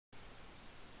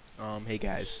Hey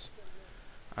guys,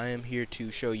 I am here to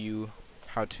show you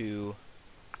how to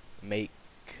make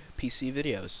PC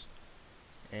videos,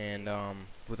 and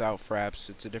without Fraps.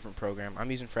 It's a different program. I'm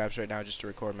using Fraps right now just to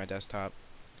record my desktop.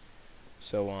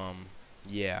 So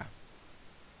yeah.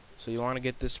 So you want to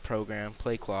get this program,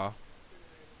 playclaw.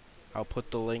 I'll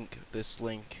put this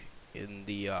link in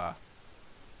the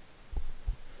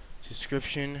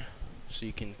description, so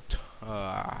you can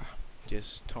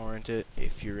just torrent it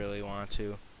if you really want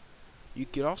to. You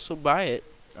could also buy it.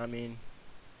 I mean,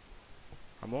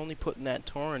 I'm only putting that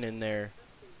torrent in there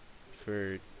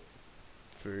for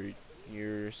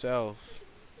yourself.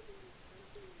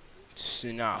 It's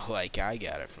not like I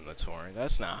got it from the torrent.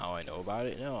 That's not how I know about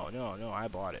it. No, I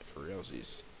bought it for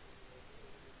realsies.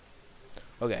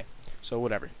 Okay, so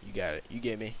whatever. You got it. You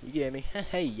get me.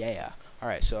 Hey, yeah.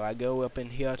 Alright, so I go up in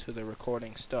here to the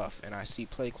recording stuff, and I see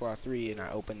playclaw 3, and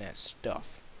I open that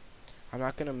stuff. I'm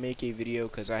not going to make a video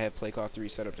because I have playclaw 3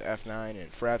 set up to F9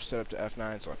 and Fraps set up to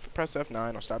F9, so if I press F9,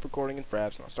 I'll stop recording in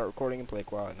Fraps, and I'll start recording in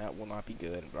playclaw, and that will not be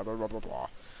good, and blah, blah, blah, blah, blah.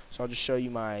 So I'll just show you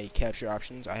my capture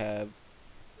options. I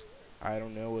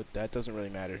don't know what, that doesn't really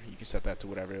matter. You can set that to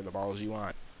whatever the balls you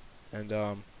want.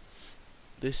 And,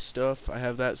 this stuff, I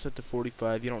have that set to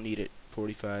 45. You don't need it,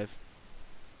 45.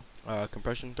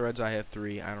 Compression threads, I have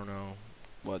 3. I don't know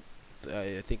what.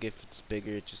 I think if it's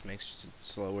bigger, it just makes it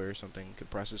slower or something.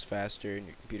 Compresses faster, and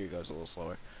your computer goes a little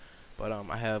slower. But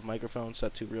I have microphones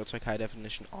set to Realtek high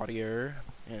definition audio,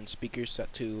 and speakers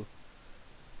set to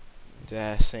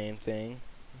the same thing,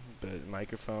 but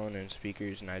microphone and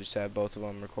speakers, and I just have both of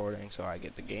them recording, so I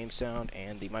get the game sound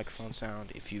and the microphone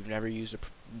sound. If you've never used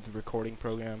the recording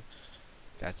program,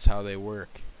 that's how they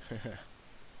work.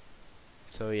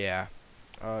 So yeah.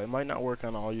 It might not work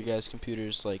on all you guys'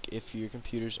 computers. Like, if your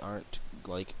computers aren't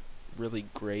like really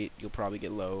great, you'll probably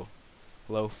get low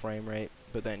frame rate.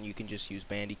 But then you can just use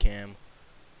Bandicam.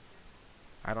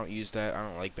 I don't use that. I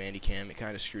don't like Bandicam. It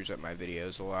kind of screws up my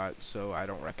videos a lot, so I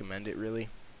don't recommend it really.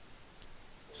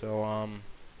 So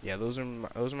yeah, those are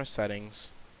my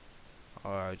settings.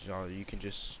 You can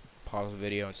just pause the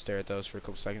video and stare at those for a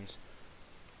couple seconds,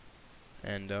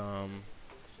 and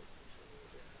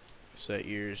set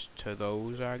yours to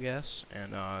those, I guess,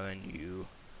 and then you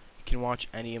can watch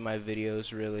any of my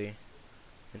videos really.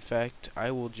 In fact, I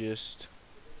will just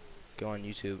go on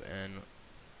YouTube and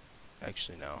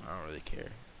actually no, I don't really care.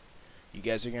 You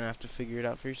guys are gonna have to figure it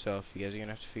out for yourself.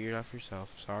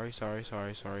 Sorry.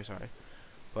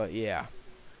 But yeah.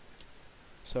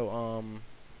 So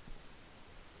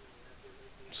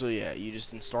yeah, you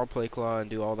just install playclaw and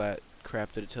do all that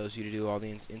crap that it tells you to do, all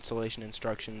the installation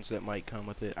instructions that might come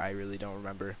with it. I really don't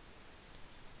remember.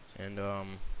 And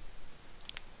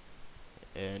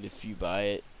if you buy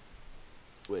it,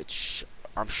 which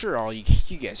I'm sure all you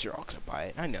guys are all gonna buy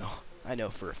it. I know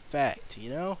for a fact. You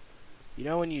know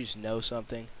when you just know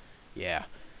something. Yeah,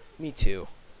 me too.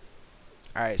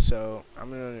 Alright, so I'm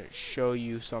gonna show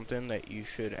you something that you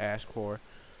should ask for.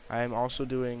 I will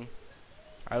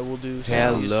do some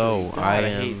Hello, God, I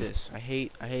hate this. I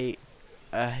hate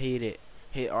it.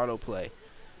 Hate autoplay.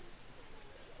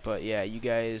 But yeah, you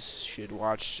guys should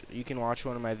watch. You can watch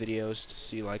one of my videos to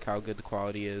see like how good the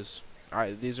quality is.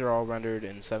 Alright, these are all rendered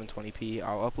in 720p.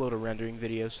 I'll upload a rendering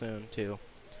video soon too.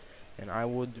 And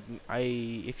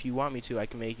if you want me to, I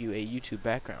can make you a YouTube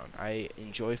background. I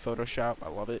enjoy Photoshop. I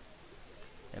love it.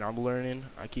 And I'm learning.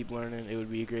 I keep learning. It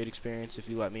would be a great experience if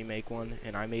you let me make one.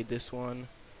 And I made this one.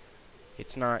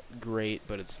 It's not great,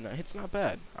 but it's not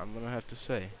bad. I'm gonna have to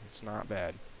say it's not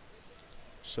bad.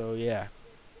 So yeah,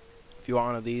 if you want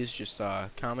one of these, just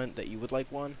comment that you would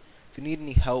like one. If you need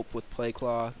any help with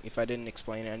playclaw, if I didn't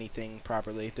explain anything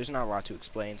properly, there's not a lot to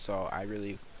explain, so I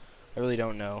really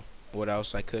don't know what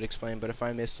else I could explain. But if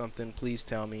I missed something, please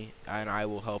tell me, and I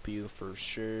will help you for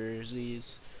sure.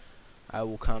 I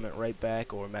will comment right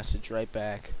back or message right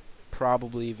back,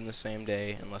 probably even the same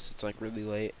day, unless it's like really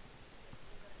late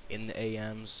in the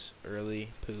AMs, early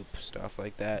poop stuff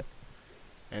like that.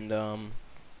 And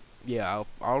yeah,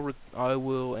 I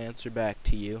will answer back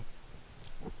to you.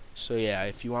 So yeah,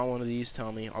 if you want one of these,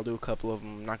 tell me. I'll do a couple of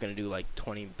them. I'm not gonna do like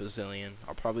 20 bazillion.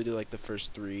 I'll probably do like the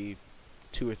first 2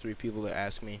 or 3 people that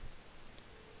ask me.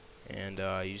 And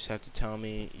you just have to tell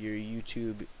me your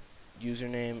YouTube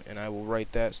username, and I will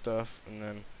write that stuff, and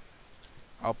then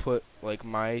I'll put like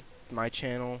my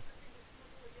channel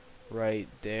right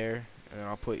there, and then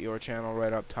I'll put your channel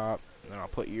right up top, and then I'll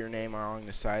put your name along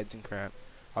the sides and crap.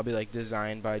 I'll be like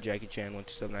designed by Jackie Chan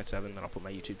 12797, then I'll put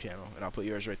my YouTube channel, and I'll put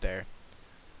yours right there.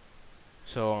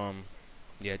 So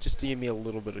yeah, just to give me a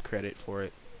little bit of credit for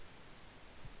it.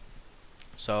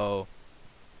 So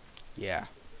yeah,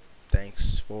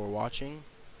 thanks for watching.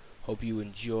 Hope you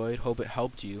enjoyed. Hope it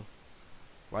helped you.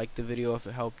 Like the video if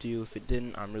it helped you. If it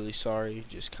didn't, I'm really sorry.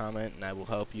 Just comment and I will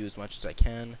help you as much as I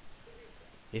can.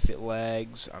 If it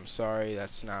lags, I'm sorry.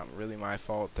 That's not really my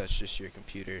fault. That's just your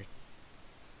computer.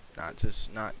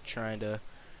 Not trying to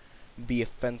be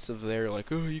offensive there,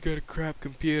 like, oh, you got a crap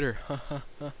computer.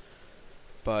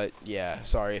 But yeah,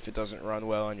 sorry if it doesn't run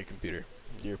well on your computer.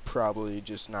 You're probably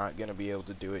just not gonna be able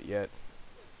to do it yet.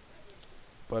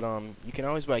 But you can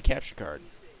always buy a capture card.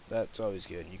 That's always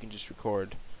good. You can just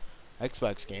record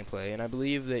Xbox gameplay, and I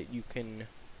believe that you can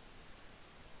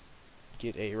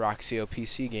get a Roxio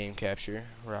PC game capture.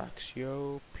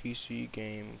 Roxio PC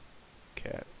game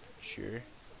capture.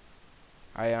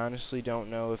 I honestly don't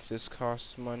know if this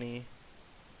costs money.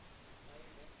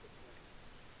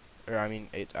 Or I mean,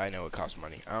 I know it costs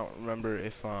money. I don't remember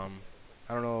if I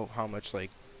don't know how much like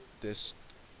this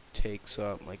takes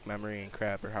up, like memory and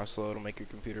crap, or how slow it'll make your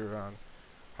computer run.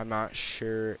 I'm not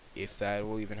sure if that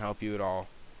will even help you at all.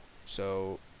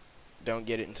 So don't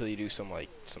get it until you do some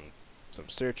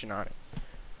searching on it.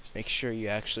 Make sure you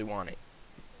actually want it.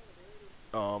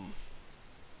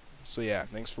 So yeah,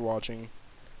 thanks for watching.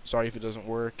 Sorry if it doesn't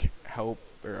work. Help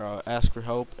or ask for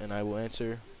help and I will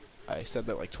answer. I said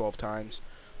that like 12 times.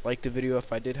 Like the video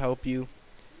if I did help you.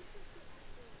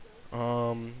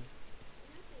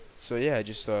 So yeah,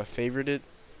 just favorite it,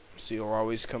 so you'll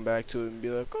always come back to it and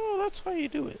be like, oh, that's how you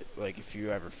do it. Like if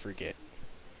you ever forget,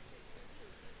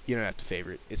 you don't have to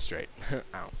favorite. It's straight.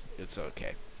 It's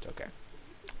okay. It's okay.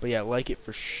 But yeah, like it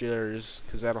for shares,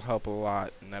 because that'll help a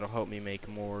lot, and that'll help me make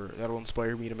more. That'll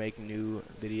inspire me to make new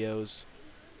videos.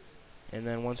 And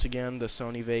then once again, the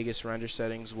Sony Vegas render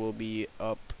settings will be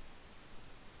up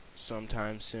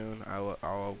sometime soon.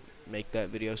 I'll make that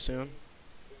video soon.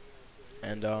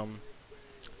 And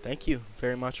thank you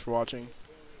very much for watching.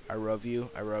 I love you.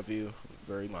 I love you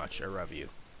very much. I love you.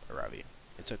 I love you.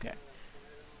 It's okay.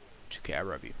 It's okay. I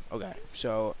love you. Okay.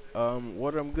 So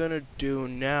what I'm gonna do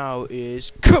now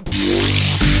is